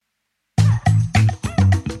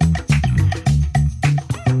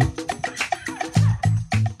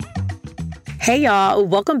Hey y'all,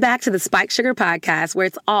 welcome back to the Spiked Sugar Podcast, where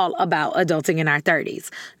it's all about adulting in our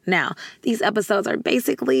 30s. Now, these episodes are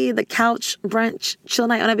basically the couch, brunch, chill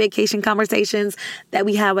night on a vacation conversations that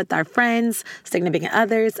we have with our friends, significant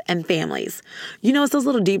others, and families. You know, it's those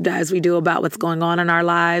little deep dives we do about what's going on in our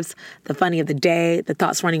lives, the funny of the day, the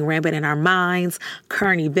thoughts running rampant in our minds,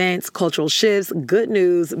 current events, cultural shifts, good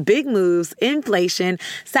news, big moves, inflation,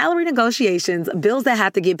 salary negotiations, bills that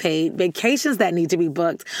have to get paid, vacations that need to be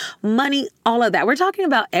booked, money, all of that. We're talking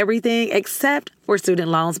about everything except for student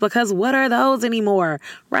loans, because what are those anymore,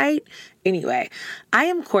 right? Anyway, I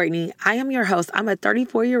am Courtney. I am your host. I'm a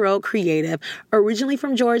 34-year-old creative, originally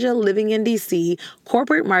from Georgia, living in DC,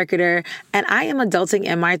 corporate marketer, and I am adulting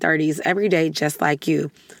in my 30s every day just like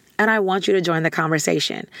you. And I want you to join the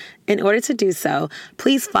conversation. In order to do so,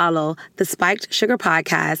 please follow the Spiked Sugar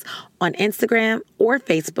Podcast on Instagram or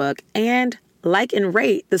Facebook, and like and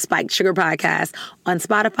rate the Spiked Sugar Podcast on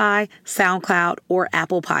Spotify, SoundCloud, or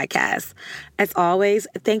Apple Podcasts. As always,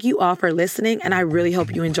 thank you all for listening, and I really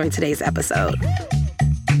hope you enjoyed today's episode. Give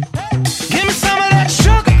me some of that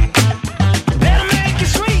sugar, that'll make it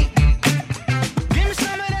sweet. Give me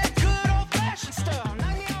some of that good old-fashioned stuff,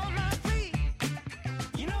 knock me on my feet.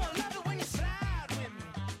 You know I love it when you slide with me.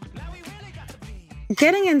 Now we really got to be.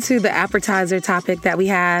 Getting into the appetizer topic that we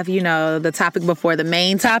have, you know, the topic before the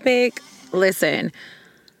main topic. Listen,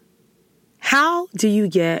 how do you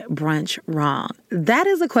get brunch wrong? That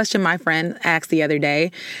is a question my friend asked the other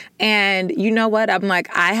day. And you know what? I'm like,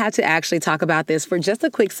 I had to actually talk about this for just a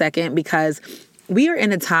quick second, because we are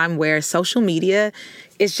in a time where social media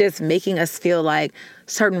is just making us feel like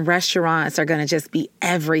certain restaurants are going to just be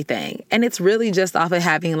everything. And it's really just off of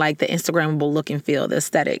having like the Instagrammable look and feel, the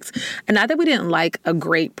aesthetics. And not that we didn't like a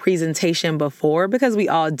great presentation before, because we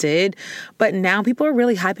all did, but now people are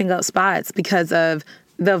really hyping up spots because of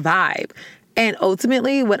the vibe. And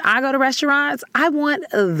ultimately, when I go to restaurants, I want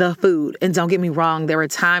the food. And don't get me wrong, there were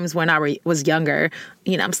times when I was younger.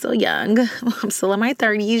 You know, I'm still young. I'm still in my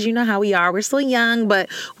 30s. You know how we are. We're still young, but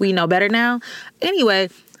we know better now. Anyway,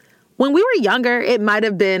 when we were younger, it might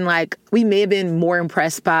have been like, we may have been more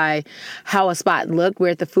impressed by how a spot looked,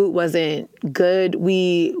 where if the food wasn't good,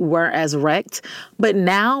 we weren't as wrecked. But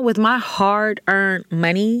now, with my hard-earned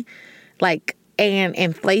money, and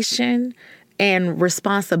inflation and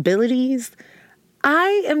responsibilities,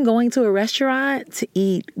 I am going to a restaurant to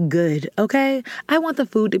eat good, okay? I want the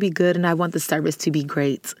food to be good, and I want the service to be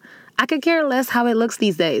great. I could care less how it looks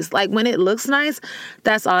these days. Like, when it looks nice,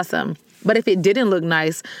 that's awesome. But if it didn't look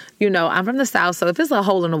nice, you know, I'm from the South, so if it's a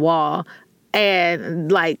hole in the wall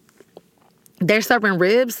and like they're serving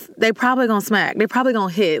ribs, they probably gonna smack. They're probably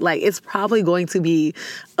gonna hit. Like, it's probably going to be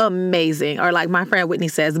amazing. Or like my friend Whitney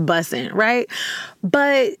says, bussin', right?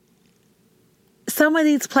 But some of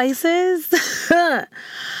these places, I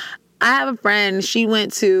have a friend, she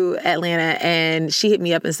went to Atlanta and she hit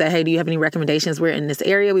me up and said, hey, do you have any recommendations? We're in this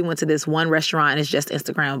area. We went to this one restaurant and it's just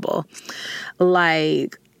Instagrammable.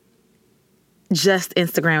 Like, just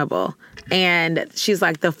Instagrammable. And she's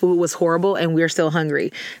like, the food was horrible and we're still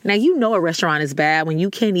hungry. Now, you know a restaurant is bad when you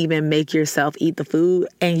can't even make yourself eat the food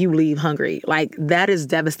and you leave hungry. Like, that is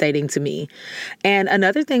devastating to me. And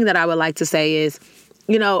another thing that I would like to say is,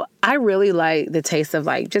 you know, I really like the taste of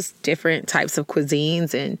like just different types of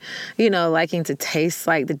cuisines, and, you know, liking to taste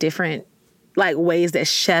like the different like ways that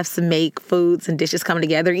chefs make foods and dishes come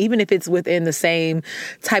together, even if it's within the same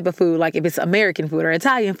type of food, like if it's American food or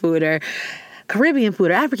Italian food or Caribbean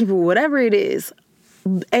food or African food, whatever it is.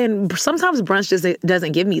 And sometimes brunch just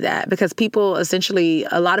doesn't give me that, because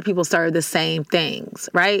a lot of people serve the same things,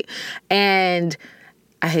 right? And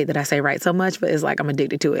I hate that I say right so much, but it's like I'm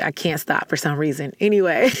addicted to it. I can't stop for some reason.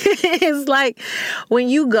 Anyway, it's like when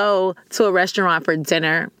you go to a restaurant for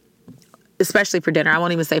dinner, especially for dinner, I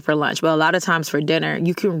won't even say for lunch, but a lot of times for dinner,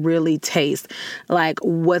 you can really taste like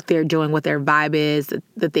what they're doing, what their vibe is,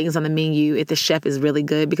 the things on the menu, if the chef is really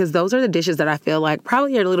good, because those are the dishes that I feel like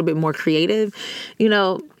probably are a little bit more creative. You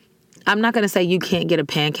know, I'm not going to say you can't get a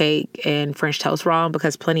pancake and French toast wrong,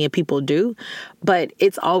 because plenty of people do, but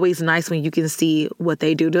it's always nice when you can see what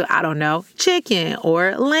they do to, I don't know, chicken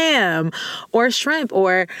or lamb or shrimp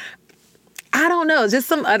or I don't know, just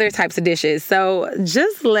some other types of dishes. So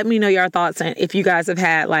just let me know your thoughts and if you guys have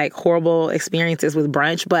had like horrible experiences with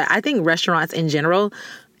brunch. But I think restaurants in general,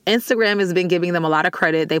 Instagram has been giving them a lot of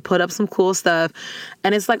credit. They put up some cool stuff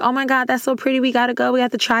and it's like, oh my God, that's so pretty. We got to go. We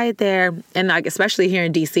have to try it there. And like, especially here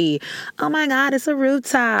in DC, oh my God, it's a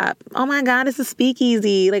rooftop. Oh my God, it's a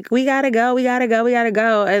speakeasy. Like, we got to go. We got to go. We got to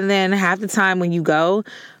go. And then half the time when you go,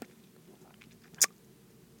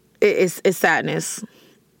 it's sadness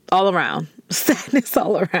all around. Sadness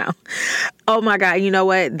all around. Oh my God. You know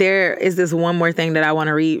what? There is this one more thing that I want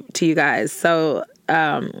to read to you guys. So,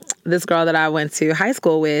 this girl that I went to high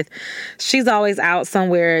school with, she's always out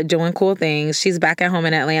somewhere doing cool things. She's back at home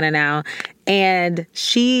in Atlanta now. And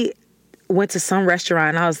she went to some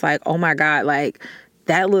restaurant and I was like, oh my God, like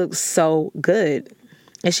that looks so good.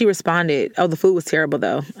 And she responded, oh, the food was terrible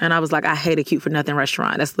though. And I was like, I hate a cute for nothing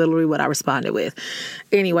restaurant. That's literally what I responded with.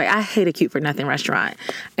 Anyway, I hate a cute for nothing restaurant.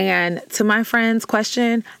 And to my friend's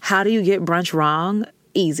question, how do you get brunch wrong?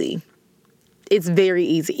 Easy. It's very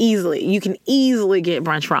easy. Easily. You can easily get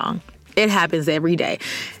brunch wrong. It happens every day.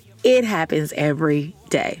 It happens every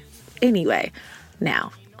day. Anyway,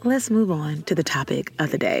 now let's move on to the topic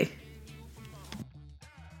of the day.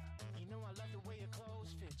 You know I love the way your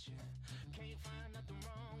clothes fit you. Can't find nothing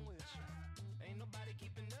wrong with you. Ain't nobody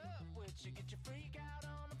keeping up with you. Get your freak out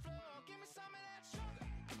on the floor. Give me some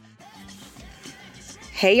of that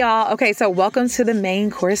sugar. Hey y'all. Okay, so welcome to the main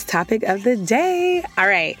course topic of the day. All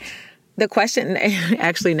right. The question,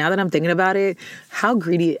 actually, now that I'm thinking about it, how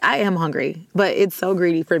greedy, I am hungry, but it's so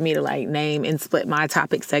greedy for me to like name and split my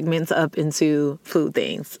topic segments up into food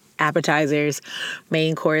things, appetizers,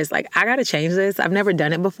 main course. Like I got to change this. I've never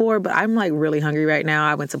done it before, but I'm like really hungry right now.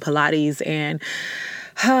 I went to Pilates and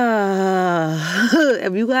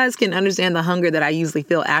if you guys can understand the hunger that I usually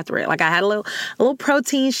feel after it, like I had a little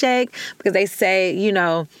protein shake because they say, you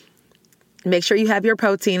know, make sure you have your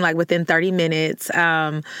protein like within 30 minutes.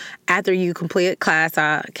 After you complete class,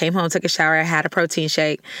 I came home, took a shower, I had a protein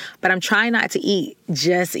shake, but I'm trying not to eat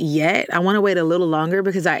just yet. I want to wait a little longer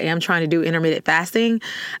because I am trying to do intermittent fasting.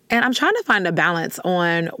 And I'm trying to find a balance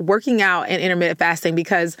on working out and intermittent fasting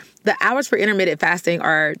because the hours for intermittent fasting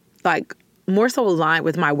are like more so aligned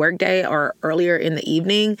with my work day or earlier in the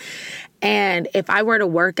evening. And if I were to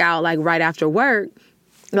work out like right after work,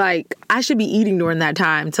 like I should be eating during that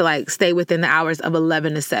time to like stay within the hours of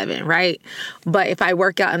 11 to 7, right? But if I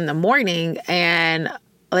work out in the morning and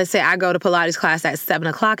let's say I go to Pilates class at 7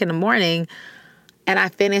 o'clock in the morning and I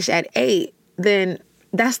finish at 8, then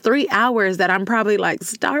that's 3 hours that I'm probably like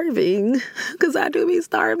starving because I do be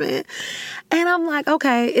starving. And I'm like,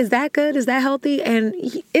 okay, is that good? Is that healthy? And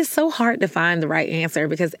it's so hard to find the right answer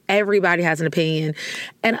because everybody has an opinion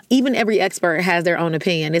and even every expert has their own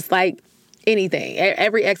opinion. It's like anything.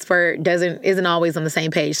 Every expert isn't always on the same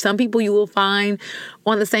page. Some people you will find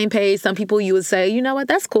on the same page. Some people you would say, you know what,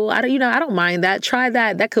 that's cool. I don't mind that. Try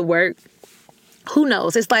that. That could work. Who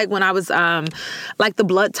knows? It's like when I was like the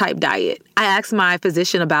blood type diet. I asked my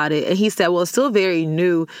physician about it and he said, well, it's still very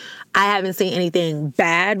new. I haven't seen anything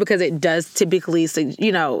bad because it does typically,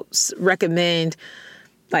 recommend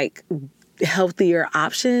like healthier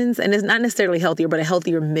options. And it's not necessarily healthier, but a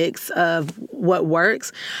healthier mix of what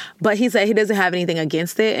works. But he said he doesn't have anything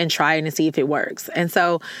against it and trying to see if it works. And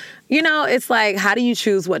so, it's like, how do you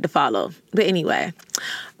choose what to follow? But anyway,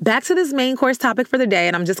 back to this main course topic for the day.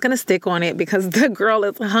 And I'm just going to stick on it because the girl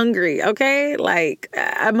is hungry. Okay. Like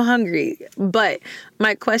I'm hungry. But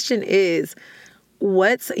my question is,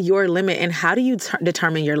 what's your limit and how do you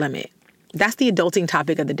determine your limit? That's the adulting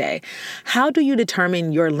topic of the day. How do you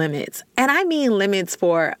determine your limits? And I mean limits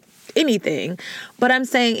for anything, but I'm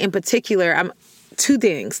saying in particular, two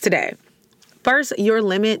things today. First, your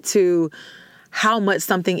limit to how much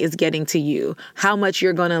something is getting to you, how much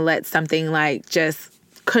you're going to let something like just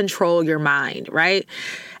control your mind, right?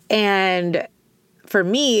 And for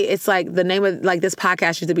me, it's like the name of like this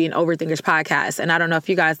podcast used to be an Overthinkers podcast. And I don't know if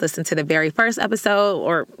you guys listened to the very first episode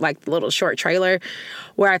or like the little short trailer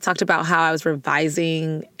where I talked about how I was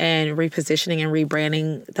revising and repositioning and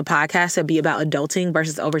rebranding the podcast to be about adulting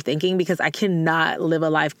versus overthinking because I cannot live a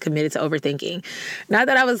life committed to overthinking. Not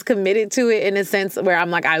that I was committed to it in a sense where I'm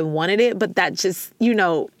like, I wanted it, but that just,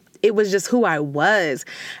 it was just who I was.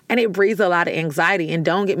 And it breeds a lot of anxiety. And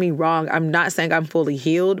don't get me wrong, I'm not saying I'm fully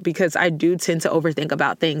healed because I do tend to overthink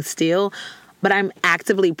about things still, but I'm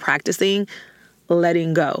actively practicing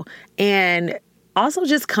letting go. And also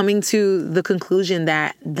just coming to the conclusion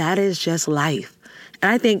that that is just life.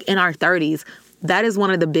 And I think in our 30s, that is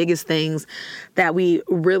one of the biggest things that we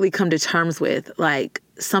really come to terms with, like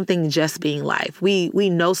something just being life. We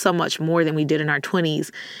know so much more than we did in our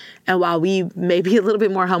 20s. And while we may be a little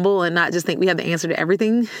bit more humble and not just think we have the answer to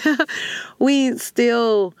everything, we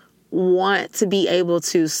still want to be able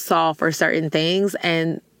to solve for certain things.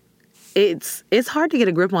 And it's hard to get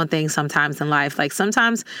a grip on things sometimes in life. Like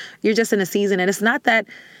sometimes you're just in a season and it's not that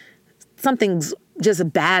something's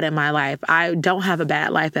just bad in my life. I don't have a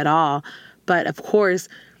bad life at all. But of course,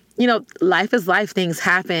 life is life. Things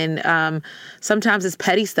happen. Sometimes it's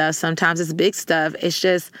petty stuff. Sometimes it's big stuff. It's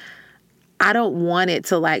just, I don't want it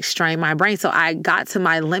to like strain my brain. So I got to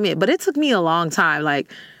my limit, but it took me a long time.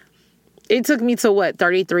 Like it took me to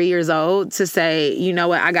 33 years old to say, you know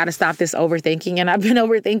what, I got to stop this overthinking. And I've been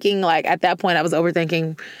overthinking, like at that point I was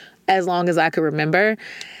overthinking as long as I could remember.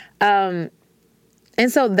 And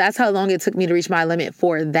so that's how long it took me to reach my limit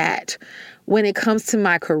for that. When it comes to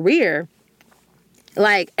my career,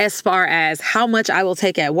 like as far as how much I will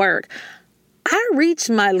take at work, I reached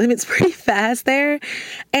my limits pretty fast there.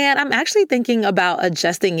 And I'm actually thinking about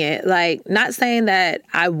adjusting it. Like, not saying that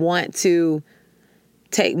I want to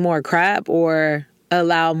take more crap or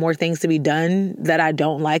allow more things to be done that I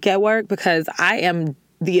don't like at work, because I am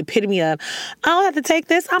the epitome of, I don't have to take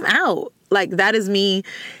this, I'm out. Like, that is me.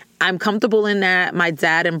 I'm comfortable in that. My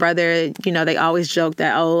dad and brother, you know, they always joke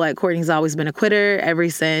that, oh, like Courtney's always been a quitter ever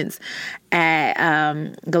since at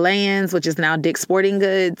Ghanaians, which is now Dick's Sporting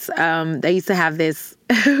Goods. They used to have this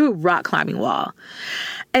rock climbing wall.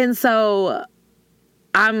 And so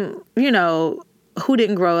I'm, you know, who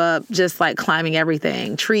didn't grow up just like climbing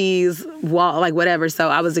everything, trees, wall, like whatever. So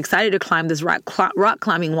I was excited to climb this rock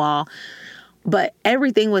climbing wall, but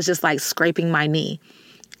everything was just like scraping my knee.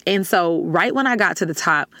 And so right when I got to the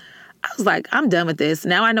top, I was like, I'm done with this.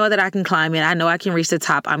 Now I know that I can climb it. I know I can reach the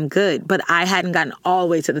top. I'm good. But I hadn't gotten all the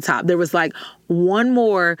way to the top. There was like one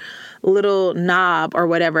more little knob or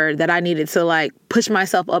whatever that I needed to like push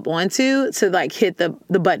myself up onto to like hit the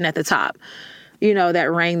button at the top, you know,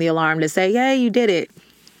 that rang the alarm to say, yay, you did it.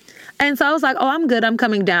 And so I was like, oh, I'm good. I'm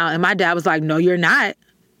coming down. And my dad was like, no, you're not.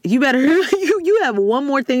 You better, you have one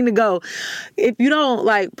more thing to go. If you don't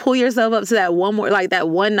like pull yourself up to that one more, like that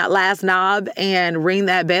one last knob and ring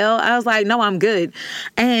that bell. I was like, no, I'm good.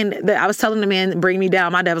 And I was telling the man, bring me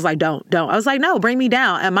down. My dad was like, don't. I was like, no, bring me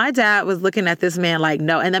down. And my dad was looking at this man like,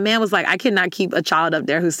 no. And the man was like, I cannot keep a child up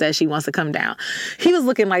there who says she wants to come down. He was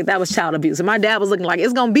looking like that was child abuse. And my dad was looking like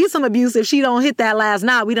it's going to be some abuse if she don't hit that last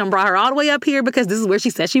knob. We done brought her all the way up here because this is where she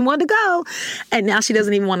said she wanted to go. And now she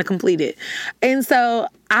doesn't even want to complete it. And so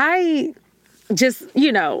I just,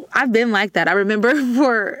 you know, I've been like that. I remember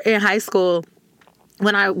in high school,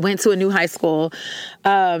 when I went to a new high school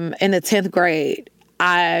in the 10th grade,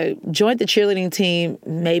 I joined the cheerleading team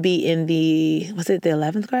maybe in was it the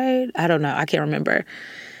 11th grade? I don't know. I can't remember.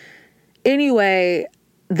 Anyway,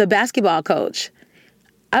 the basketball coach,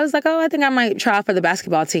 I was like, oh, I think I might try out for the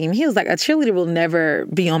basketball team. He was like, a cheerleader will never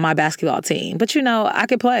be on my basketball team. But, you know, I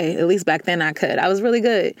could play. At least back then I could. I was really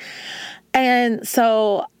good. And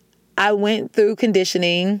so I went through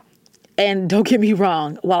conditioning, and don't get me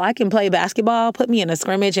wrong, while I can play basketball, put me in a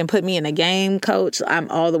scrimmage and put me in a game, coach, I'm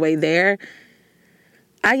all the way there.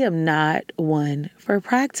 I am not one for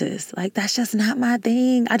practice. Like, that's just not my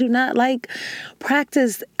thing. I do not like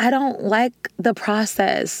practice. I don't like the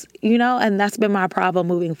process, you know, and that's been my problem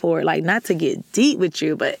moving forward. Like, not to get deep with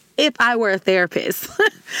you, but if I were a therapist,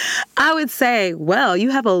 I would say, well,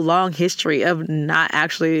 you have a long history of not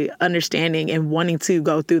actually understanding and wanting to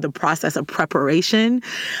go through the process of preparation.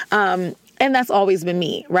 And that's always been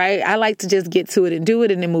me, right? I like to just get to it and do it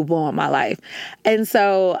and then move on with my life. And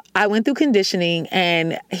so I went through conditioning,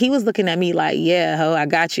 and he was looking at me like, yeah, ho, I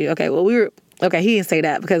got you. Okay, well, he didn't say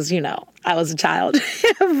that because, you know, I was a child.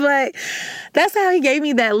 But that's how he gave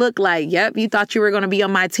me that look like, yep, you thought you were going to be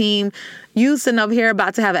on my team. You sitting up here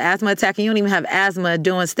about to have an asthma attack, and you don't even have asthma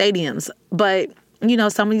doing stadiums. But you know,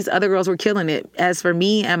 some of these other girls were killing it. As for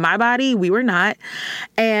me and my body, we were not.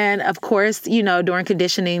 And of course, you know, during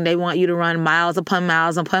conditioning, they want you to run miles upon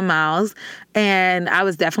miles upon miles. And I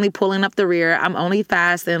was definitely pulling up the rear. I'm only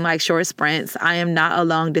fast in like short sprints. I am not a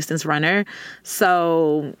long distance runner.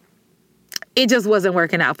 So it just wasn't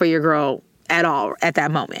working out for your girl at all at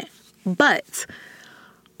that moment. But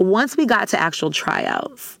once we got to actual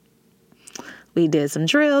tryouts, we did some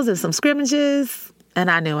drills and some scrimmages,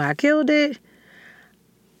 and I knew I killed it.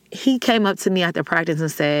 He came up to me after practice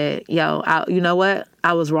and said, yo, you know what?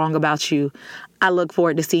 I was wrong about you. I look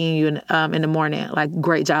forward to seeing you in the morning. Like,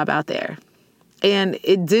 great job out there. And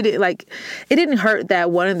it didn't hurt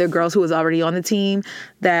that one of the girls who was already on the team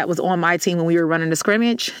that was on my team when we were running the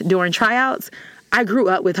scrimmage during tryouts, I grew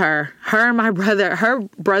up with her. Her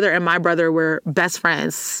brother and my brother were best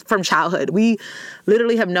friends from childhood. We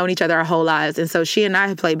literally have known each other our whole lives. And so she and I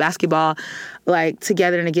have played basketball like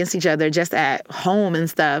together and against each other just at home and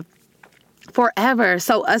stuff forever.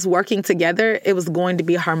 So us working together, it was going to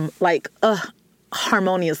be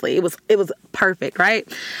harmoniously. It was perfect, right?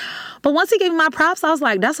 But once he gave me my props, I was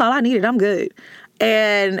like, that's all I needed. I'm good.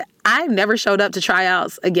 And I never showed up to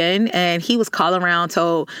tryouts again. And he was calling around,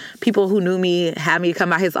 told people who knew me, had me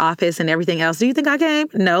come by his office and everything else. Do you think I came?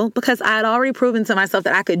 No, because I had already proven to myself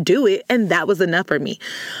that I could do it. And that was enough for me.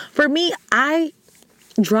 For me, I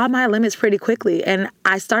draw my limits pretty quickly. And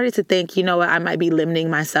I started to think, you know what, I might be limiting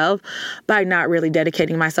myself by not really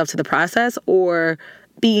dedicating myself to the process or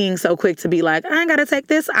being so quick to be like, I ain't got to take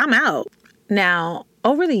this, I'm out. Now,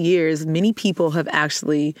 over the years, many people have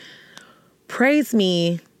actually praised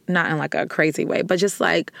me, not in like a crazy way, but just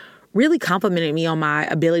like really complimented me on my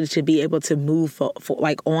ability to be able to move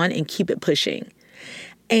like on and keep it pushing.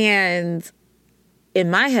 And in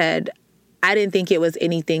my head, I didn't think it was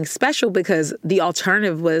anything special because the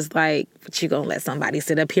alternative was like, what, you gonna let somebody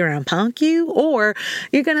sit up here and punk you? Or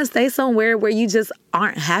you're gonna stay somewhere where you just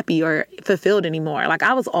aren't happy or fulfilled anymore. Like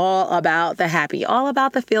I was all about the happy, all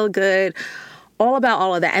about the feel good, all about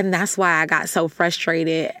all of that. And that's why I got so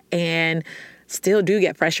frustrated and still do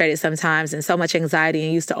get frustrated sometimes and so much anxiety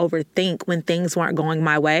and used to overthink when things weren't going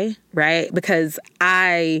my way, right? Because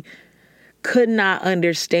I could not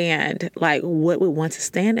understand like what would want to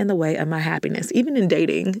stand in the way of my happiness, even in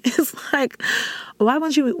dating. It's like, why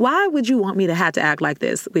would you want me to have to act like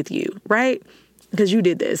this with you, right? Because you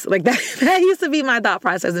did this. Like that used to be my thought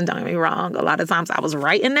process, and don't get me wrong, a lot of times I was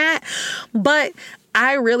right in that. But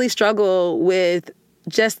I really struggle with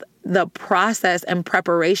just the process and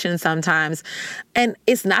preparation sometimes. And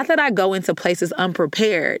it's not that I go into places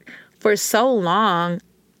unprepared. For so long,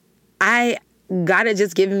 God had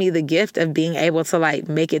just given me the gift of being able to like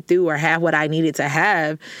make it through or have what I needed to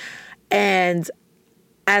have. And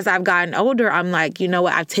as I've gotten older, I'm like, you know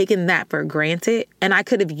what? I've taken that for granted. And I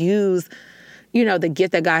could have used, you know, the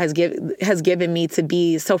gift that God has given me to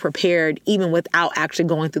be so prepared, even without actually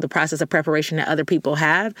going through the process of preparation that other people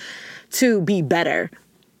have, to be better.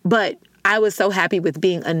 But I was so happy with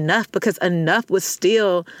being enough because enough was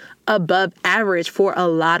still above average for a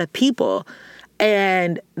lot of people.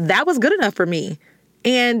 And that was good enough for me.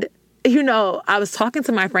 And, you know, I was talking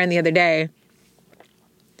to my friend the other day,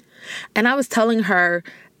 and I was telling her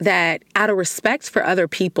that out of respect for other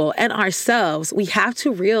people and ourselves, we have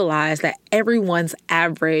to realize that everyone's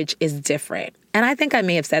average is different. And I think I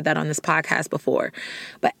may have said that on this podcast before,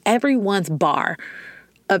 but everyone's bar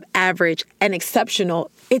of average and exceptional,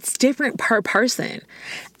 it's different per person.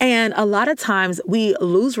 And a lot of times we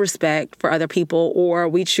lose respect for other people, or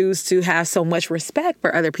we choose to have so much respect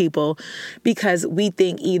for other people because we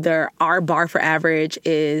think either our bar for average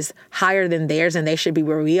is higher than theirs and they should be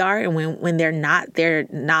where we are. And when they're not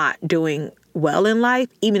doing well in life,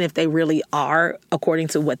 even if they really are according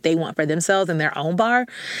to what they want for themselves and their own bar.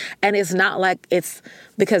 And it's not like it's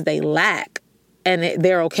because they lack and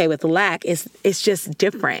they're okay with lack. It's just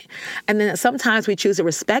different. And then sometimes we choose to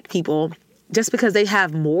respect people just because they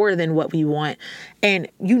have more than what we want. And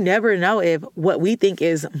you never know if what we think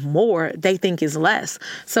is more, they think is less.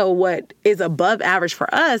 So what is above average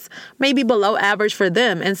for us may be below average for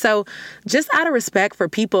them. And so just out of respect for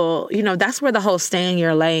people, you know, that's where the whole stay in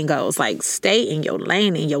your lane goes. Like, stay in your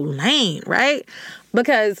lane, right?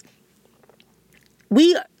 Because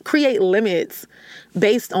we create limits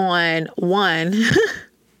based on, one,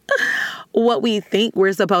 what we think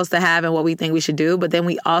we're supposed to have and what we think we should do. But then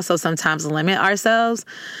we also sometimes limit ourselves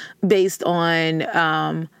based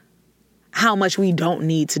on how much we don't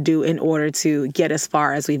need to do in order to get as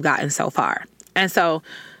far as we've gotten so far. And so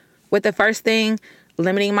with the first thing,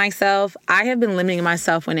 limiting myself, I have been limiting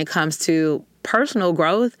myself when it comes to personal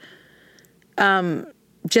growth,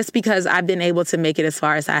 just because I've been able to make it as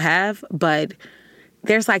far as I have. But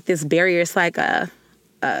there's like this barrier. It's like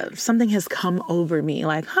something has come over me,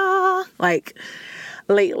 like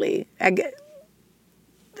lately. I'm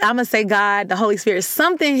going to say God, the Holy Spirit,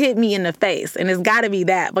 something hit me in the face, and it's got to be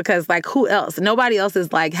that, because like, who else? Nobody else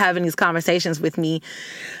is like having these conversations with me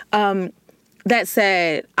that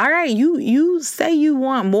said, all right, you say you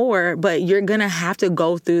want more, but you're going to have to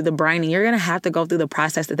go through the brining. You're going to have to go through the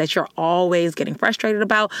process that you're always getting frustrated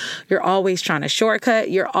about. You're always trying to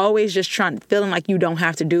shortcut. You're always just feeling like you don't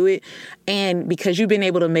have to do it. And because you've been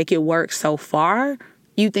able to make it work so far,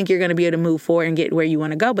 you think you're going to be able to move forward and get where you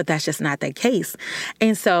want to go, but that's just not the case.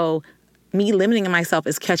 And so me limiting myself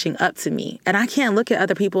is catching up to me. And I can't look at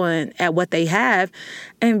other people and at what they have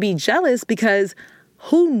and be jealous, because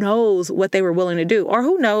who knows what they were willing to do, or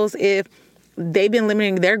who knows if they've been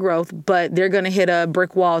limiting their growth, but they're going to hit a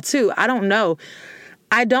brick wall too. I don't know.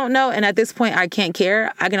 And at this point, I can't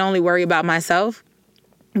care. I can only worry about myself.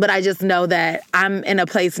 But I just know that I'm in a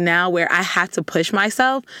place now where I have to push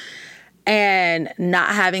myself, and not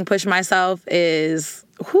having pushed myself is,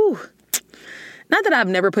 not that I've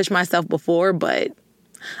never pushed myself before, but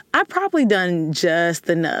I've probably done just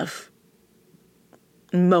enough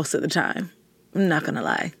most of the time. I'm not going to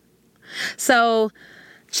lie. So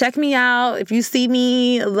check me out. If you see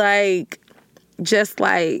me just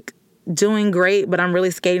doing great, but I'm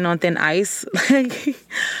really skating on thin ice, like,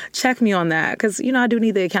 check me on that. Because, I do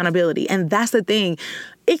need the accountability. And that's the thing.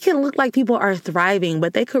 It can look like people are thriving,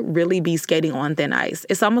 but they could really be skating on thin ice.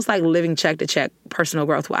 It's almost like living check to check, personal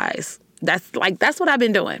growth wise. That's what I've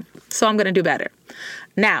been doing. So I'm going to do better.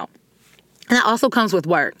 Now, and that also comes with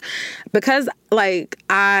work, because I've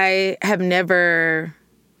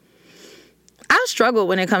struggled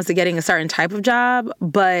when it comes to getting a certain type of job,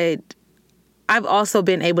 but I've also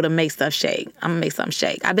been able to make stuff shake. I'm going to make something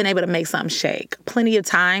shake. I've been able to make something shake plenty of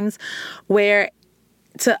times where,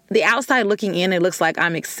 to the outside looking in, it looks like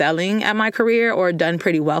I'm excelling at my career or done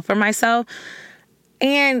pretty well for myself.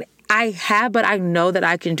 And but I know that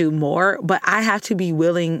I can do more, but I have to be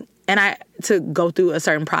willing to go through a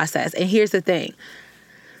certain process. And here's the thing.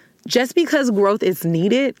 Just because growth is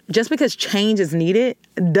needed, just because change is needed,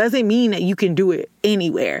 doesn't mean that you can do it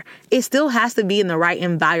anywhere. It still has to be in the right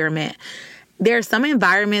environment. There are some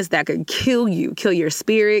environments that could kill you, kill your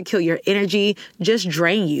spirit, kill your energy, just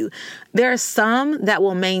drain you. There are some that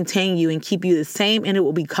will maintain you and keep you the same, and it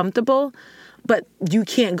will be comfortable, but you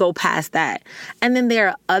can't go past that. And then there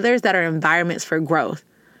are others that are environments for growth.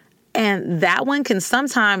 And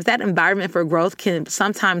that environment for growth can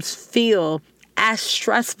sometimes feel as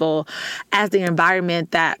stressful as the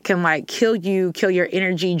environment that can kill you, kill your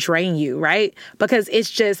energy, drain you, right? Because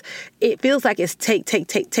it feels like it's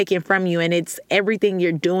taken from you, and it's everything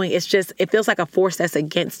you're doing. It feels like a force that's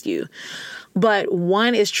against you. But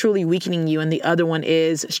one is truly weakening you, and the other one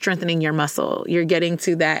is strengthening your muscle. You're getting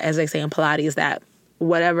to that, as they say in Pilates, that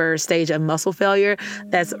whatever stage of muscle failure,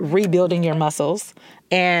 that's rebuilding your muscles.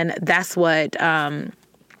 And that's where I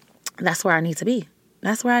need to be.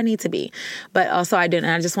 That's where I need to be. But also I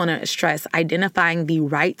just want to stress identifying the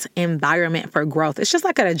right environment for growth. It's just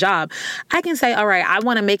like at a job. I can say, all right, I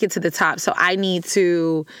want to make it to the top. So I need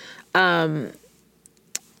to put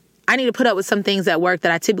up with some things at work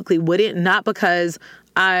that I typically wouldn't, not because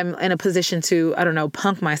I'm in a position to,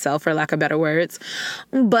 punk myself, for lack of better words,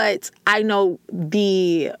 but I know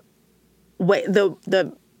the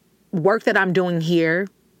work that I'm doing here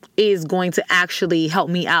is going to actually help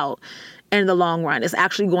me out in the long run. It's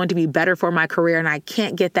actually going to be better for my career, and I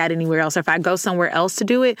can't get that anywhere else. If I go somewhere else to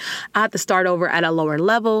do it, I have to start over at a lower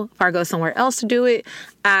level. If I go somewhere else to do it,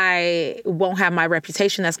 I won't have my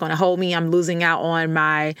reputation that's going to hold me. I'm losing out on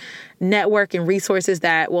my network and resources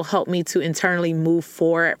that will help me to internally move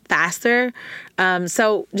forward faster.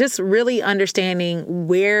 So just really understanding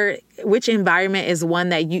which environment is one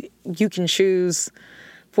that you can choose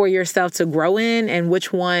for yourself to grow in, and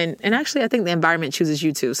which one. And actually, I think the environment chooses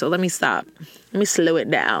you too. So let me stop. Let me slow it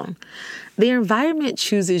down. The environment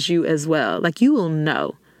chooses you as well. You will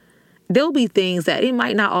know. There'll be things that it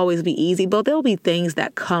might not always be easy, but there'll be things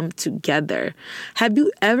that come together. Have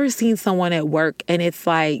you ever seen someone at work and it's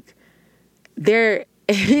like they're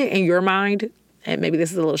in your mind, and maybe this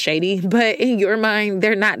is a little shady, but in your mind,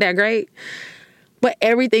 they're not that great, but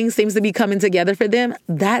everything seems to be coming together for them?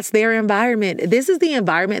 That's their environment. This is the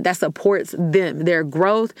environment that supports them, their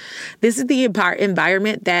growth. This is the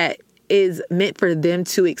environment that is meant for them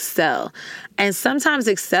to excel. And sometimes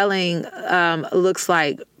excelling looks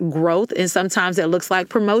like growth, and sometimes it looks like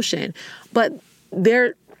promotion. But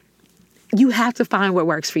you have to find what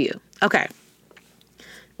works for you. Okay.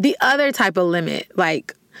 The other type of limit, the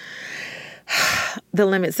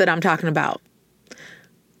limits that I'm talking about,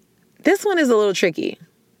 this one is a little tricky.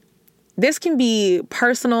 This can be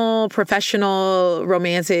personal, professional,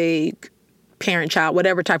 romantic, parent-child,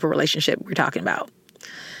 whatever type of relationship we're talking about.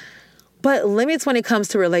 But limits when it comes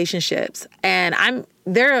to relationships, and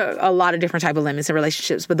there are a lot of different type of limits in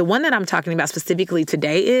relationships, but the one that I'm talking about specifically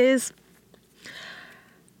today is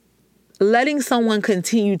letting someone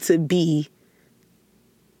continue to be,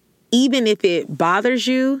 even if it bothers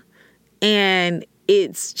you and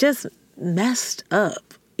it's just messed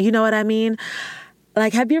up. You know what I mean?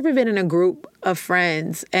 Have you ever been in a group of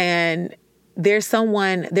friends and there's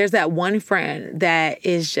that one friend that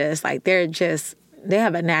is just they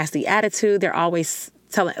have a nasty attitude. They're always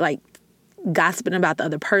gossiping about the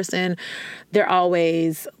other person. They're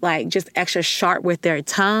always just extra sharp with their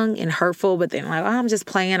tongue and hurtful, but then I'm just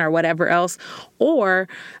playing or whatever else. Or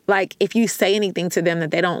if you say anything to them that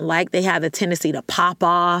they don't like, they have the tendency to pop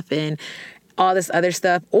off and all this other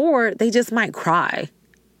stuff, or they just might cry.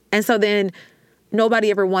 And so then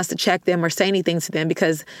nobody ever wants to check them or say anything to them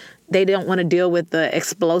because they don't want to deal with the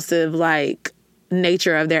explosive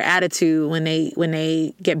nature of their attitude when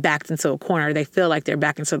they get backed into a corner. They feel like they're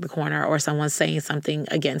backed into the corner, or someone's saying something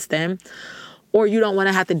against them. Or you don't want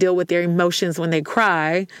to have to deal with their emotions when they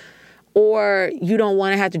cry, or you don't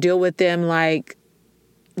want to have to deal with them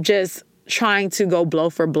just trying to go blow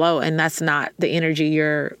for blow and that's not the energy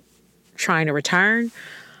you're trying to return,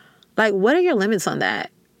 like, what are your limits on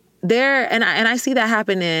that? And I see that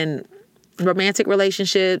happen in romantic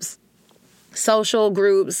relationships, social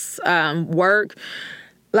groups, work.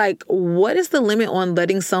 Like, what is the limit on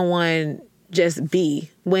letting someone just be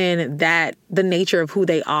when the nature of who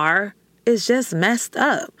they are is just messed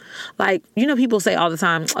up? Like, people say all the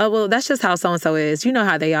time, oh, well, that's just how so-and-so is. You know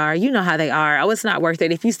how they are. You know how they are. Oh, it's not worth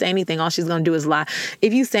it. If you say anything, all she's going to do is lie.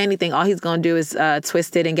 If you say anything, all he's going to do is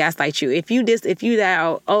twist it and gaslight you. If you do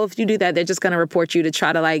that, they're just going to report you to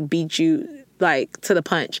try to, like, beat you, like, to the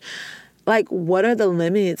punch. Like, what are the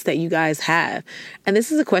limits that you guys have? And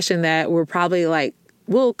this is a question that we're probably, like,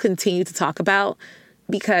 we'll continue to talk about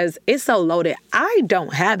because it's so loaded. I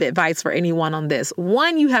don't have advice for anyone on this.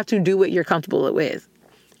 One, you have to do what you're comfortable with.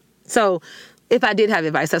 So if I did have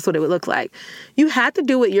advice, that's what it would look like. You have to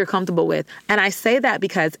do what you're comfortable with. And I say that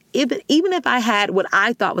because even if I had what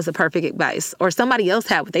I thought was the perfect advice, or somebody else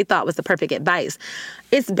had what they thought was the perfect advice,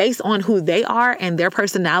 it's based on who they are and their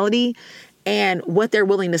personality and what they're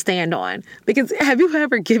willing to stand on. Because have you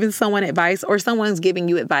ever given someone advice, or someone's giving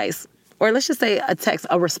you advice? Or let's just say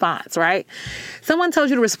a response, right? Someone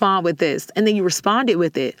tells you to respond with this, and then you responded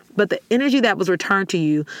with it. But the energy that was returned to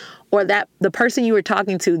you, or that the person you were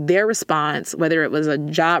talking to, their response, whether it was a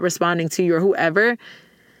job responding to you or whoever,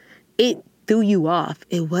 it threw you off.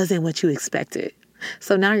 It wasn't what you expected.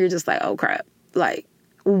 So now you're just like, oh crap, like,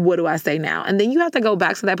 what do I say now? And then you have to go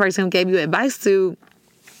back to that person who gave you advice to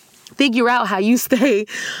figure out how you stay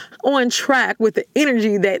on track with the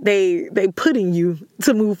energy that they put in you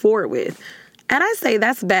to move forward with. And I say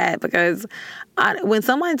that's bad because when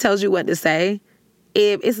someone tells you what to say,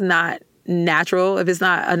 if it's not natural, if it's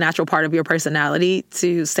not a natural part of your personality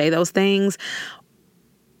to say those things,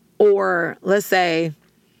 or let's say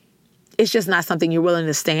it's just not something you're willing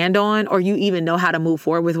to stand on, or you even know how to move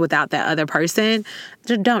forward with without that other person,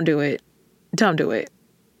 just don't do it. Don't do it.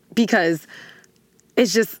 Because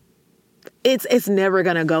it's never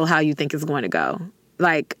going to go how you think it's going to go.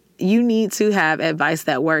 Like, you need to have advice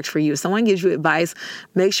that works for you. If someone gives you advice,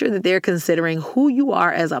 make sure that they're considering who you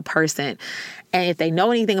are as a person. And if they know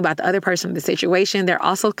anything about the other person in the situation, they're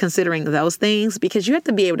also considering those things, because you have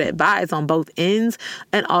to be able to advise on both ends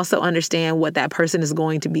and also understand what that person is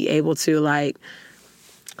going to be able to, like,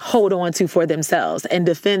 hold on to for themselves and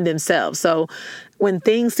defend themselves. So when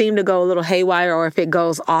things seem to go a little haywire, or if it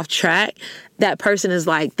goes off track, that person is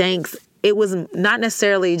like, thanks. It was not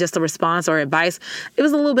necessarily just a response or advice. It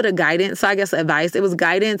was a little bit of guidance. So I guess advice, it was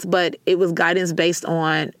guidance, but it was guidance based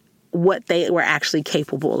on what they were actually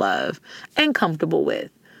capable of and comfortable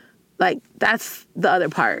with. Like, that's the other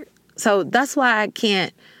part. So that's why I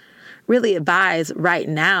can't really advise right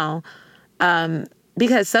now,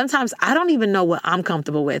 because sometimes I don't even know what I'm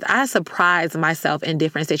comfortable with. I surprise myself in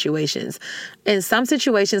different situations. In some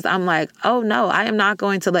situations, I'm like, oh no, I am not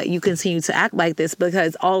going to let you continue to act like this,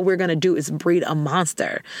 because all we're going to do is breed a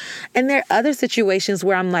monster. And there are other situations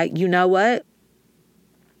where I'm like, you know what?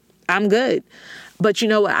 I'm good. But you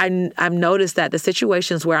know what? I've noticed that the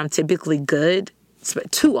situations where I'm typically good,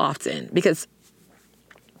 too often, because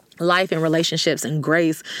life and relationships and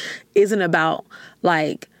grace isn't about,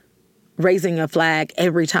 like, raising a flag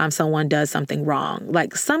every time someone does something wrong.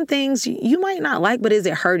 Like, some things you might not like, but is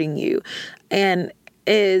it hurting you? And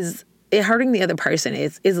is it hurting the other person?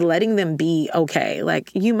 Is letting them be okay?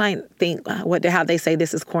 Like, you might think how they say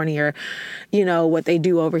this is corny, or, what they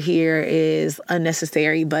do over here is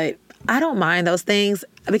unnecessary, but I don't mind those things,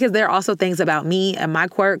 because there are also things about me and my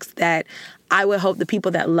quirks that I would hope the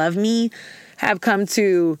people that love me have come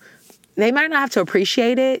to, they might not have to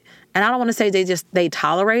appreciate it. And I don't want to say they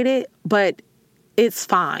tolerate it, but it's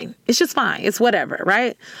fine. It's just fine. It's whatever,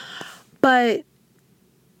 right? But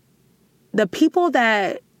the people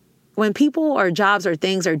that, when people or jobs or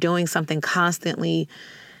things are doing something constantly,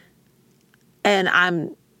 and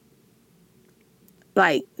I'm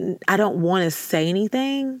like, I don't want to say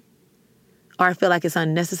anything, or I feel like it's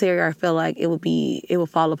unnecessary, or I feel like it will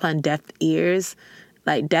fall upon deaf ears,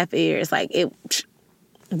 like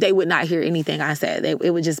they would not hear anything I said.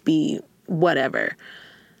 It would just be whatever.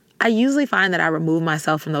 I usually find that I remove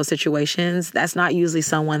myself from those situations. That's not usually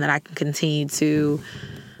someone that I can continue to,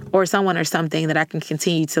 or someone or something that I can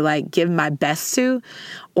continue to, like, give my best to,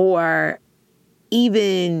 or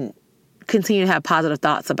even continue to have positive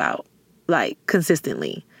thoughts about, like,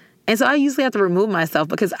 consistently. And so I usually have to remove myself,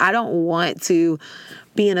 because I don't want to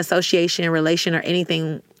be in association, relation, or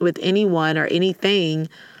anything with anyone or anything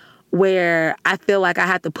where I feel like I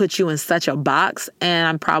have to put you in such a box, and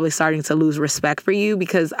I'm probably starting to lose respect for you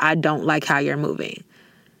because I don't like how you're moving.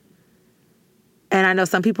 And I know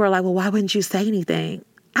some people are like, well, why wouldn't you say anything?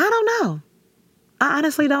 I don't know. I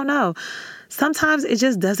honestly don't know. Sometimes it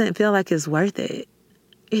just doesn't feel like it's worth it.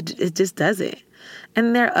 It just doesn't.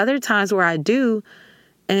 And there are other times where I do,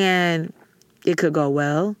 and it could go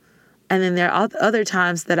well. And then there are other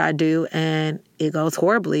times that I do, and it goes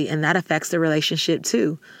horribly, and that affects the relationship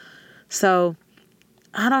too. So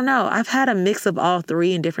I don't know. I've had a mix of all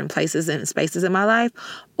three in different places and spaces in my life.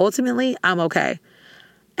 Ultimately, I'm okay.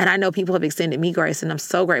 And I know people have extended me grace, and I'm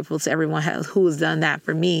so grateful to everyone who has done that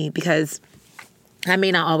for me, because I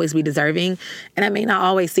may not always be deserving, and I may not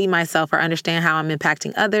always see myself or understand how I'm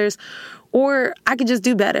impacting others, or I could just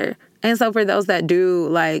do better. And so for those that do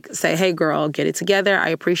say, hey girl, get it together, I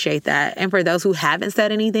appreciate that. And for those who haven't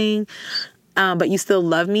said anything, but you still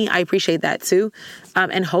love me, I appreciate that too.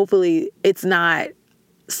 And hopefully it's not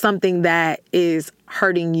something that is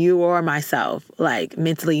hurting you or myself,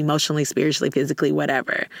 mentally, emotionally, spiritually, physically,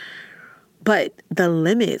 whatever. But the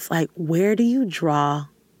limits, where do you draw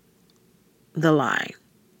the line?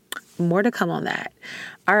 More to come on that.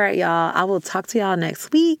 All right, y'all. I will talk to y'all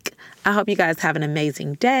next week. I hope you guys have an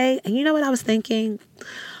amazing day. And you know what I was thinking?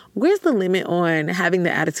 Where's the limit on having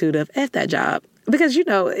the attitude of F that job? Because,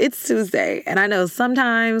 it's Tuesday. And I know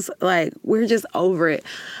sometimes, we're just over it.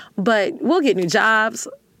 But we'll get new jobs,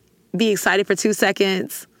 be excited for 2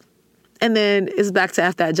 seconds, and then it's back to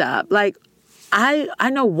F that job. I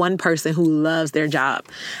know one person who loves their job,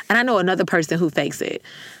 and I know another person who fakes it.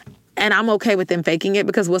 And I'm okay with them faking it,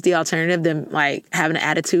 because what's the alternative? Them having an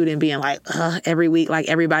attitude and being every week like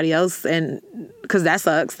everybody else. And because that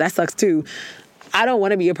sucks. That sucks too. I don't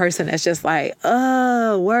want to be a person that's just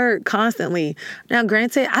work constantly. Now,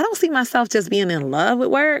 granted, I don't see myself just being in love with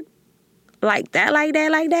work like that.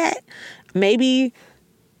 Maybe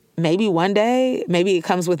one day, maybe it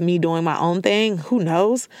comes with me doing my own thing. Who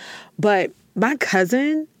knows? But my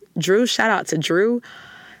cousin, Drew, shout out to Drew.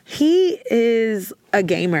 He is a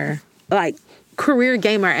gamer, career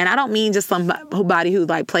gamer. And I don't mean just somebody who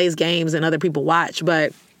plays games and other people watch,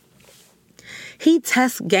 but he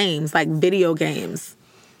tests games, video games.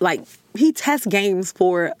 He tests games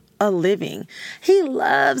for a living. He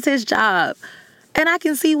loves his job. And I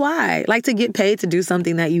can see why. To get paid to do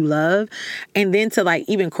something that you love, and then to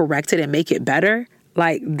even correct it and make it better,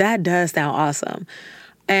 that does sound awesome.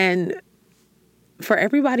 And for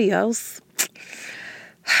everybody else,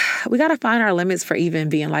 we got to find our limits for even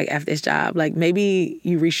being F this job. Maybe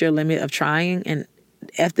you reach your limit of trying, and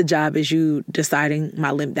F the job is you deciding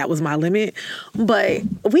that was my limit. But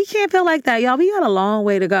we can't feel like that, y'all. We got a long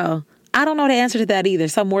way to go. I don't know the answer to that either.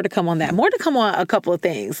 So more to come on that. More to come on a couple of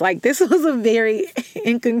things. This was a very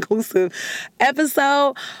inconclusive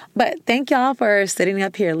episode. But thank y'all for sitting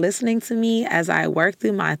up here listening to me as I work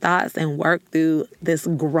through my thoughts and work through this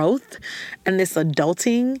growth and this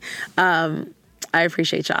adulting. I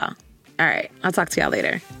appreciate y'all. All right. I'll talk to y'all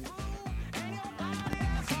later.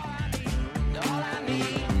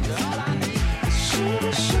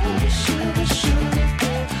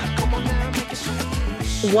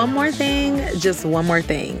 One more thing, just one more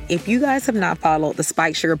thing. If you guys have not followed the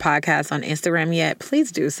Spiked Sugar Podcast on Instagram yet,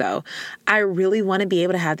 please do so. I really want to be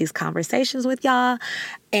able to have these conversations with y'all,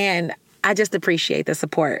 and I just appreciate the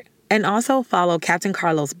support. And also follow Captain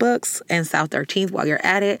Carlos Books and South 13th while you're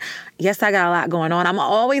at it. Yes, I got a lot going on. I'm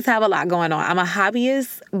always have a lot going on. I'm a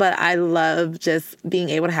hobbyist, but I love just being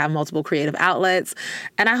able to have multiple creative outlets.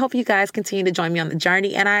 And I hope you guys continue to join me on the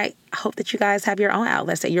journey. And I hope that you guys have your own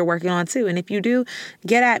outlets that you're working on too. And if you do,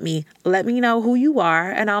 get at me. Let me know who you are,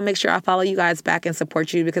 and I'll make sure I follow you guys back and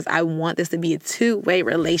support you, because I want this to be a two-way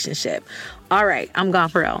relationship. All right, I'm gone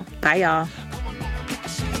for real. Bye, y'all.